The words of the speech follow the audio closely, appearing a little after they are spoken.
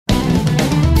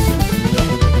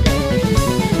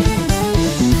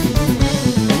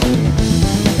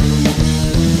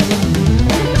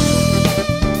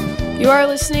are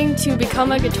listening to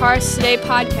Become a Guitarist Today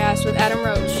podcast with Adam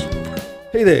Roach.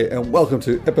 Hey there, and welcome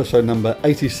to episode number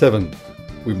 87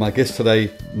 with my guest today,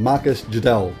 Marcus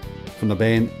Jidell from the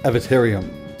band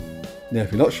Avatarium. Now,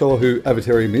 if you're not sure who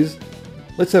Avatarium is,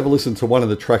 let's have a listen to one of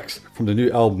the tracks from the new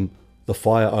album, The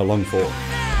Fire I Long For.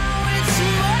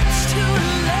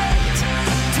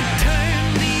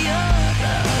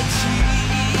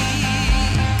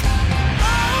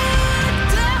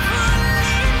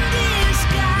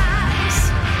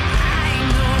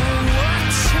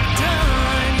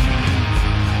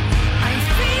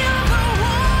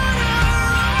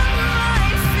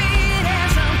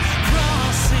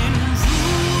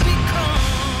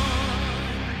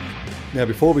 Now,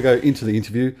 before we go into the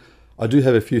interview, I do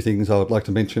have a few things I would like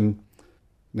to mention.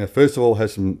 Now, first of all, I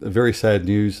have some very sad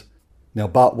news. Now,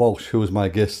 Bart Walsh, who was my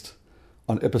guest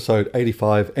on episode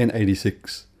 85 and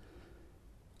 86,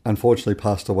 unfortunately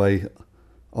passed away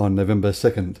on November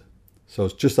 2nd. So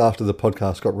it's just after the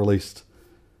podcast got released.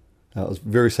 It was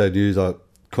very sad news. I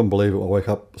couldn't believe it. I woke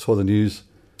up, saw the news,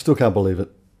 still can't believe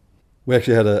it. We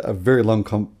actually had a very long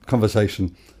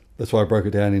conversation. That's why I broke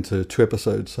it down into 2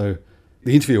 episodes. So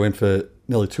the interview went for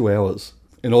nearly 2 hours.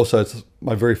 And also, it's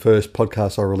my very first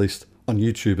podcast I released on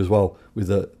YouTube as well with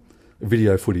the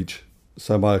video footage.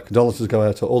 So my condolences go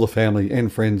out to all the family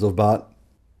and friends of Bart.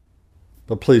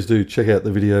 But please do check out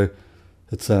the video.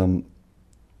 It's, like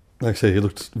I said, he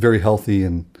looked very healthy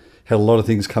and had a lot of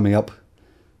things coming up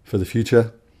for the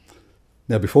future.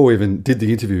 Now, before we even did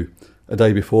the interview, a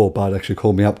day before, Bart actually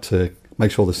called me up to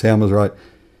make sure the sound was right.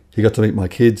 He got to meet my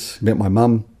kids, met my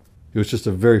mum. He was just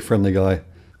a very friendly guy.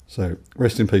 So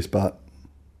rest in peace, Bart.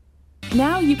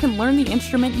 Now you can learn the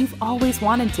instrument you've always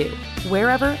wanted to,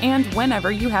 wherever and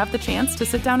whenever you have the chance to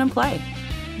sit down and play.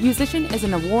 Musician is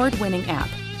an award-winning app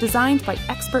designed by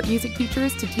expert music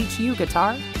teachers to teach you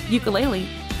guitar, ukulele,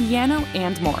 piano,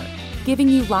 and more, giving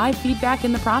you live feedback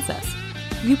in the process.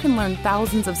 You can learn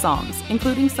thousands of songs,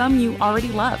 including some you already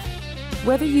love.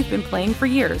 Whether you've been playing for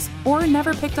years or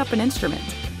never picked up an instrument,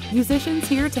 Musician's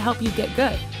here to help you get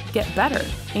good, get better,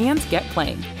 and get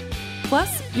playing.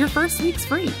 Plus, your first week's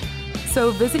free.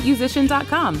 So visit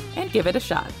musician.com and give it a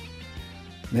shot.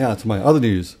 Now to my other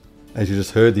news. As you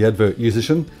just heard the advert,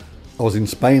 Musician, I was in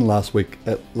Spain last week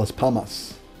at Las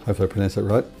Palmas, hopefully I pronounced that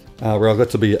right, where I got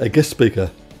to be a guest speaker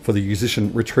for the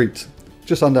Musician Retreat.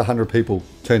 Just under 100 people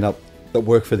turned up that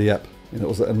work for the app. And it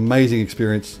was an amazing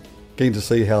experience getting to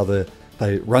see how they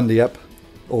run the app,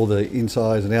 all the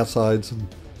insides and outsides.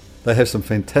 And they have some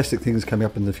fantastic things coming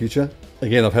up in the future.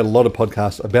 Again, I've had a lot of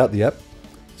podcasts about the app,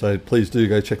 so please do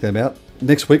go check them out.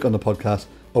 Next week on the podcast,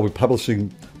 I'll be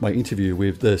publishing my interview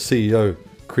with the CEO,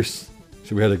 Chris.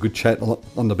 So we had a good chat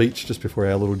on the beach just before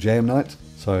our little jam night.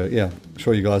 So yeah, I'm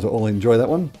sure you guys will all enjoy that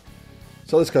one.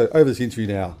 So let's go over this interview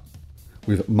now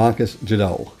with Marcus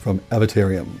Jidell from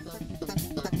Avatarium.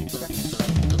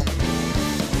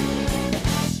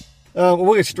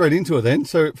 We'll get straight into it then.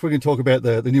 So if we can talk about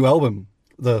the new album,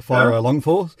 The Fire I Long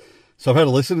For. So I've had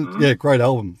a listen. Mm-hmm. Yeah, great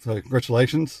album. So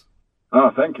congratulations. Oh,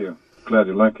 thank you. Glad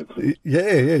you like it.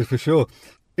 Yeah, for sure.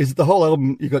 Is it the whole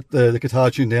album, you got the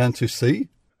guitar tuned down to C?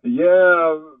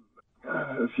 Yeah,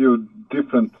 a few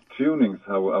different tunings,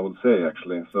 I would say,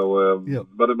 actually. So,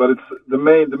 but it's the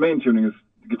main tuning is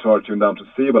guitar tuned down to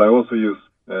C, but I also use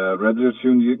regular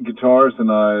tuned guitars,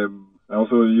 and I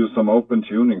also use some open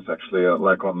tunings, actually,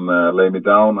 like on Lay Me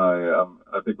Down.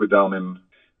 I think we're down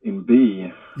in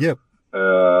B. Yep.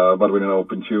 But with an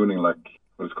open tuning, like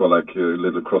what it's called, like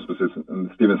little cross position,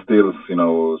 and Stephen Stills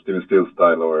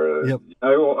style, or yep.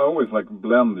 I always like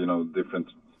blend, different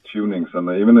tunings, and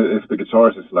even if the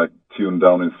guitars is like tuned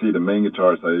down in C, the main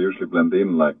guitars I usually blend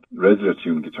in like regular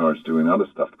tuned guitars doing other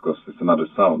stuff because it's another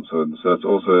sound. So it's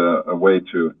also a way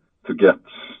to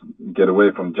get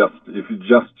away from just, if you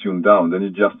just tune down, then you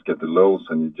just get the lows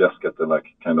and you just get the like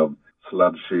kind of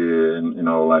sludgy,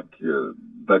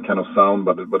 that kind of sound.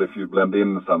 But if you blend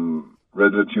in some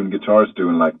regular tuned guitars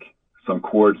doing like some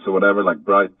chords or whatever, like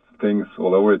bright things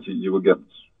all over it, you will get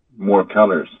more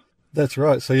colors. That's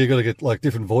right. So you got to get like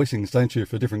different voicings, don't you,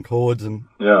 for different chords? And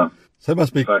yeah. So it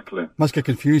must be exactly. Must get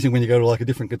confusing when you go to like a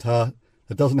different guitar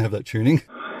that doesn't have that tuning.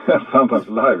 Sometimes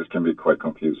live it can be quite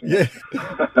confusing. Yeah.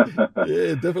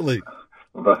 Yeah, definitely.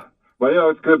 But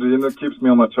it's good. It keeps me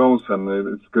on my toes, and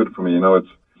it's good for me. It's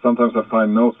sometimes I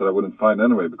find notes that I wouldn't find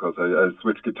anyway because I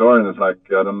switch guitar and it's like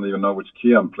I don't even know which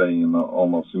key I'm playing in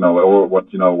almost, or what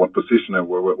position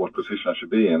what position I should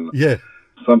be in. Yeah.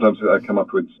 Sometimes I come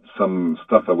up with some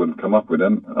stuff I wouldn't come up with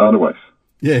otherwise.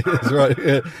 Yeah, that's right.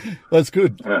 Yeah, that's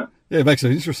good. Yeah. Yeah, it makes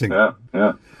it interesting. Yeah.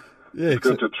 Yeah, it's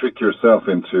good to trick yourself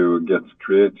into get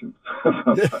creative.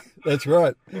 Yeah, that's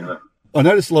right. Yeah. I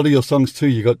noticed a lot of your songs too,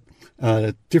 you got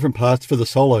different parts for the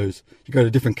solos. You go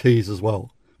to different keys as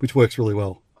well, which works really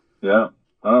well. Yeah,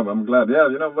 I'm glad. Yeah,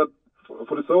 but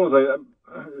for the solos,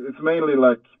 it's mainly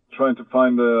like trying to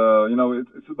find,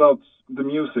 it's about the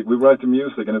music. We write the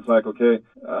music, and it's like, okay,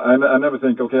 I never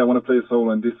think, okay, I want to play a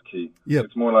solo in this key. Yep.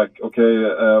 It's more like, okay,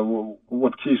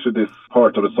 what key should this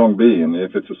part of the song be in?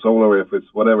 If it's a solo, or if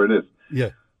it's whatever it is. Yeah.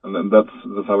 And then that's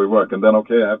how we work. And then,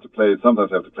 okay,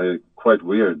 sometimes I have to play quite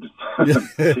weird keys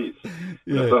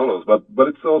in the solos. But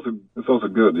it's also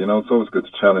good, it's always good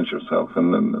to challenge yourself.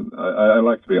 And I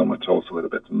like to be on my toes a little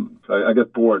bit. And I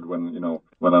get bored when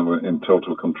I'm in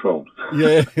total control.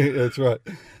 Yeah, that's right.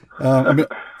 I mean,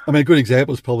 a good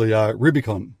example is probably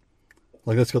Rubicon.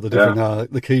 Like that's got the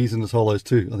different the keys and the solos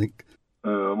too, I think.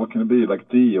 What can it be? Like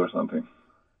D or something?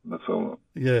 The solo.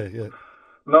 Yeah.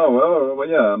 No, well,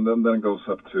 yeah, and then it goes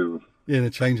up to... Yeah, and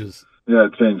it changes. Yeah,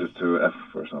 it changes to F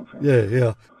or something.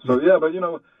 Yeah. So, yeah, but,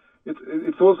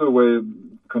 it's also a way,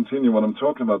 continue what I'm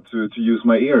talking about, to use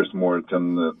my ears more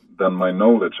than my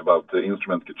knowledge about the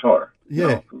instrument guitar.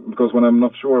 Yeah. Because when I'm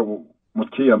not sure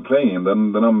what key I'm playing,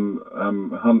 then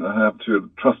I have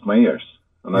to trust my ears.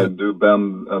 And I do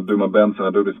my bends, and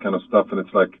I do this kind of stuff, and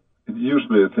it's like,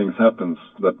 usually things happens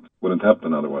that wouldn't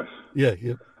happen otherwise. Yeah.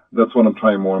 That's what I'm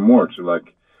trying more and more to,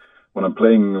 like, when I'm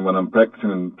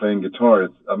practicing and playing guitar,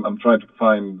 I'm trying to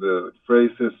find the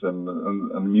phrases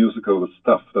and musical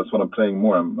stuff. That's what I'm playing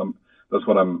more. That's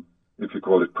what I'm, if you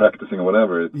call it practicing or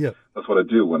whatever. That's what I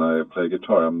do when I play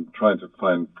guitar. I'm trying to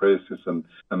find phrases and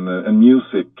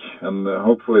music, and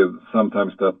hopefully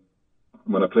sometimes that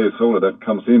when I play a solo, that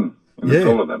comes in the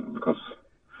solo then, because.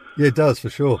 Yeah, it does for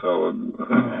sure. So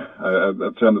I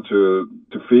tended to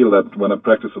feel that when I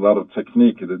practiced a lot of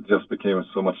technique, it just became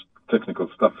so much technical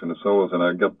stuff in the solos, and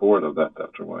I got bored of that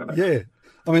after a while. Yeah,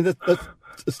 I mean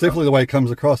it's definitely the way it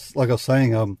comes across. Like I was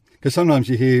saying, because sometimes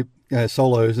you hear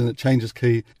solos and it changes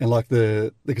key, and like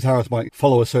the guitarist might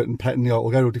follow a certain pattern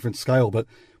or go to a different scale. But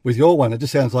with your one, it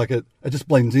just sounds like it just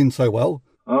blends in so well.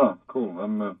 Oh, cool!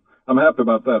 I'm happy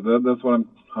about that. That's what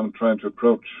I'm trying to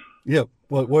approach. Yeah,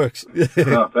 well, it works.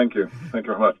 Thank you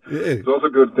very much. Yeah. It's also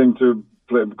a good thing to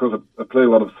play, because I play a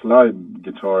lot of slide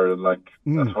guitar, like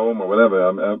at home or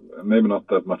whatever. Maybe not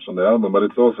that much on the album, but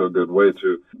it's also a good way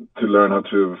to learn how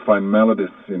to find melodies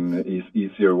in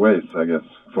easier ways, I guess,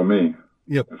 for me.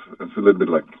 Yep. It's a little bit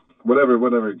like whatever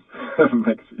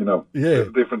makes,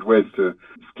 there's different ways to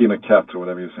skin a cat or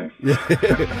whatever you say. Yeah.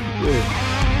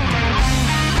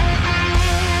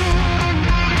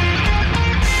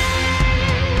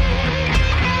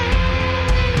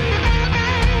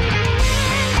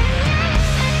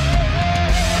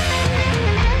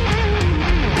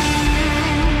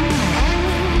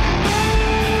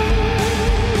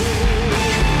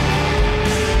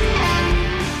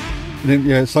 And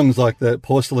then, songs like the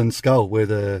Porcelain Skull, where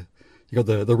you got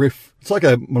the riff. It's like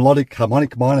a melodic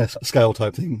harmonic minor scale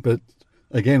type thing, but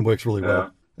again works really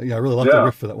well. Yeah, I really like the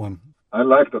riff for that one. I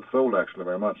like that solo actually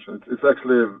very much. It's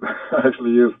actually I actually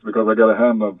used because I got a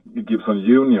hand of Gibson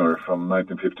Junior from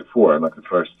 1954, like the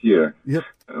first year. Yep.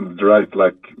 And right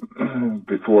like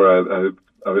before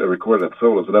I recorded that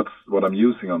solo, so that's what I'm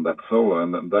using on that solo,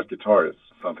 and that guitar is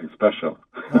something special.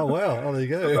 Oh wow! Oh, there you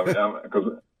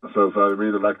go. So I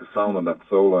really like the sound on that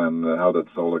solo and how that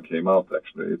solo came out.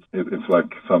 Actually, it's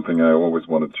like something I always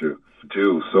wanted to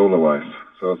do solo-wise.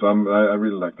 So I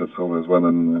really like that solo as well.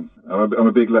 And I'm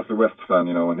a big Leslie West fan.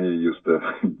 When he used the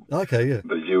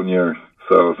the Junior.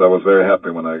 So I was very happy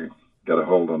when I got a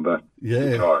hold on that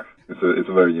guitar. It's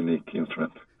a very unique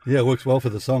instrument. Yeah, it works well for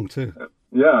the song too.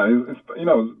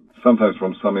 It's sometimes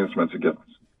from some instruments you get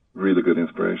really good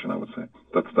inspiration, I would say.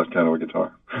 That's that kind of a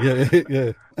guitar.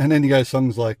 Yeah. And then you go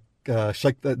songs like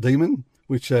Shake That Demon,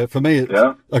 which for me,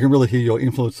 I can really hear your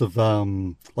influence of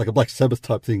like a Black Sabbath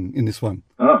type thing in this one.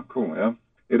 Ah, cool, yeah.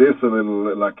 It is a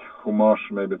little like homage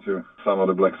maybe to some of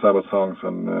the Black Sabbath songs,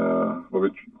 and where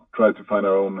we tried to find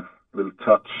our own little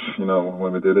touch,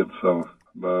 when we did it. So,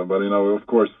 but of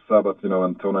course, Sabbath,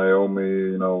 and Tony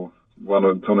Iommi,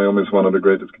 Tony Iommi is one of the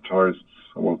greatest guitarists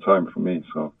of all time for me,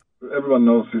 so. Everyone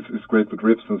knows he's great with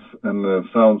riffs and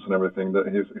sounds and everything. That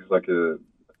he's like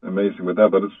amazing with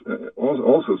that. But it's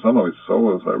also some of his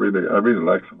solos. I really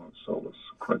like some of his solos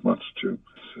quite much too.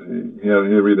 He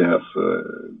really has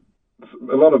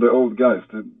a lot of the old guys.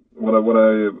 What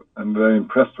I am very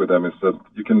impressed with them is that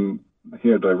you can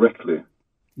hear directly.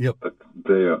 Yep. That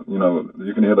they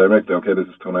you can hear directly. Okay, this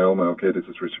is Tony Iommi. Okay, this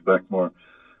is Richard Blackmore.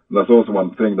 And that's also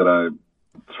one thing that I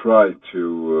try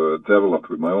to develop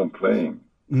with my own playing.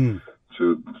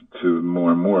 To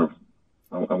more and more,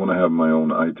 I want to have my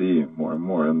own ID more and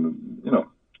more, and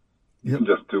You can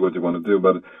just do what you want to do.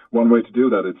 But one way to do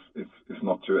that is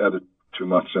not to edit too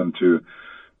much and to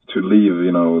leave,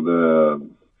 the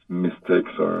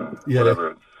mistakes or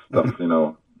whatever stuff,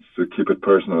 to keep it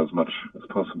personal as much as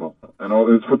possible. And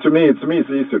to me, it's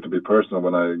easier to be personal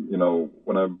when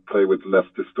I play with less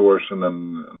distortion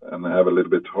and I have a little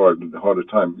bit harder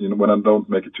time. When I don't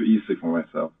make it too easy for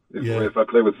myself. If I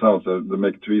play with sounds that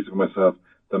make it too easy for myself,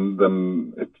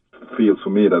 then it feels for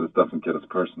me that it doesn't get as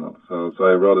personal. So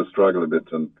I rather struggle a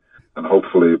bit, and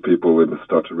hopefully people will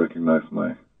start to recognize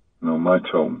my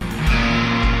tone.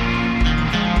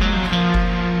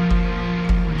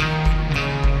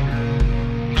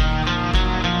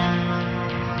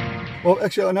 Well,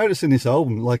 actually, I noticed in this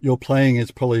album, like your playing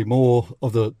is probably more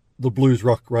of the blues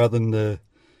rock rather than the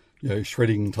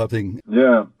shredding type thing.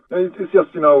 Yeah, it's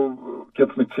just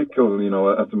gets me tickled.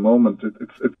 At the moment,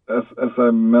 it's as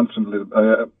I mentioned,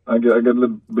 I get a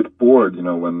little bit bored.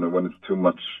 When it's too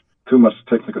much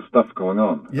technical stuff going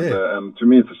on. Yeah. And to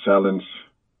me, it's a challenge.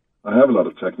 I have a lot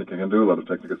of technique. I can do a lot of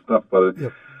technical stuff, but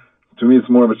to me, it's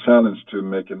more of a challenge to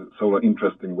make it so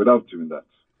interesting without doing that.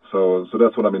 So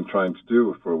that's what I've been trying to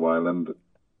do for a while, and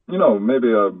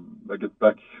maybe I get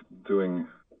back doing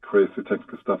crazy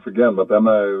technical stuff again. But then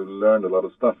I learned a lot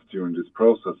of stuff during this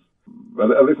process.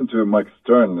 I listened to Mike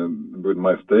Stern with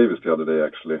Miles Davis the other day,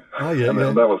 actually. Oh yeah, and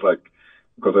that was like,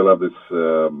 because I love this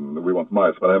We Want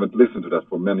Miles, but I haven't listened to that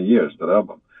for many years, that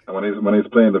album. And when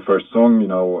he's playing the first song,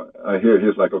 I hear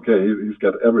he's like, okay, he's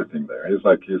got everything there. He's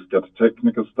got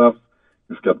technical stuff.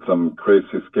 He's got some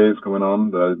crazy scales going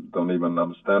on that I don't even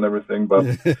understand everything, but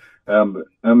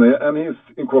and he's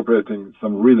incorporating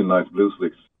some really nice blues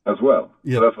licks as well.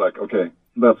 Yeah. So that's like, okay,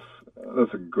 that's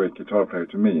a great guitar player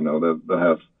to me, that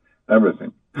has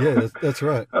everything. Yeah, that's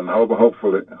right. And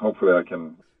hopefully I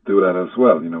can do that as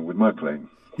well, with my playing.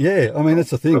 Yeah, I mean that's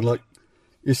the thing. Like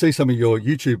you see some of your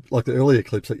YouTube, like the earlier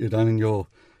clips that you've done, and you're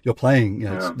playing,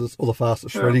 it's all the fast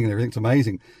shredding and everything. It's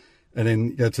amazing. And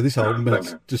then to this album,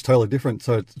 it's just totally different.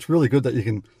 So it's really good that you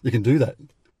can do that.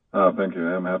 Oh, thank you.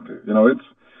 I'm happy.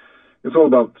 It's all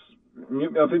about.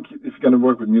 I think if you're going to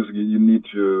work with music, you need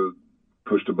to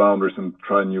push the boundaries and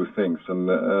try new things. And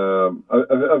I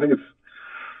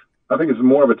think it's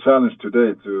more of a challenge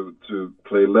today to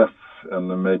play less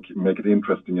and make it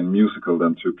interesting and musical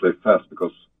than to play fast,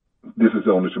 because this is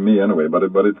only to me anyway. But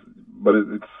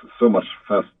it's so much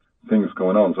fast things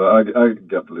going on, so I get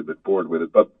a little bit bored with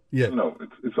it. But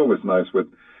it's always nice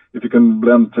if you can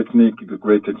blend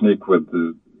great technique with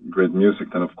great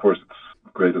music, then of course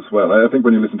it's great as well. I think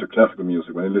when you listen to classical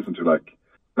music, when you listen to like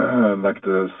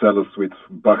the cello suites,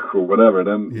 Bach or whatever,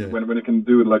 then when you can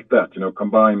do it like that,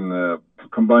 combine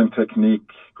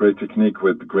great technique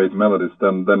with great melodies,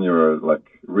 then you're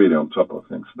like really on top of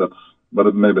things. But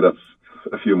maybe that's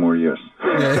a few more years.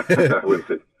 Yeah. We'll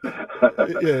see.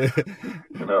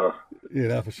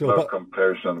 Yeah, for sure. No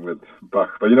comparison with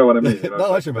Bach, but you know what I mean.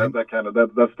 No, that's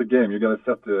the game. You're gonna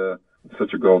set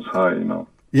your goals high,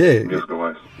 Yeah, musical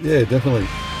wise. Yeah, definitely.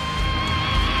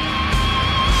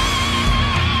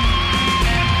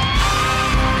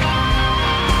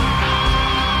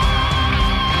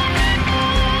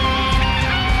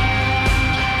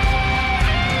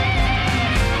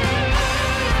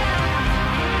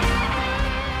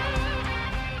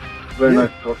 Very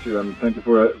nice to talk to you, and thank you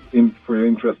for your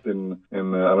interest in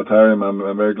Avatarium.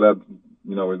 I'm very glad.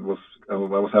 I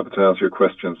was happy to answer your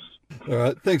questions. All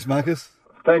right, thanks, Marcus.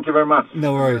 Thank you very much.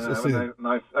 No worries.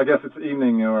 Nice. I guess it's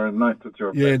evening or night at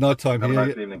your place. Yeah, night time here.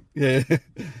 Nice evening. Yeah.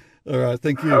 All right.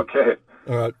 Thank you. Okay.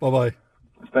 All right. Bye-bye.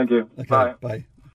 Thank you. Okay, Bye. Bye.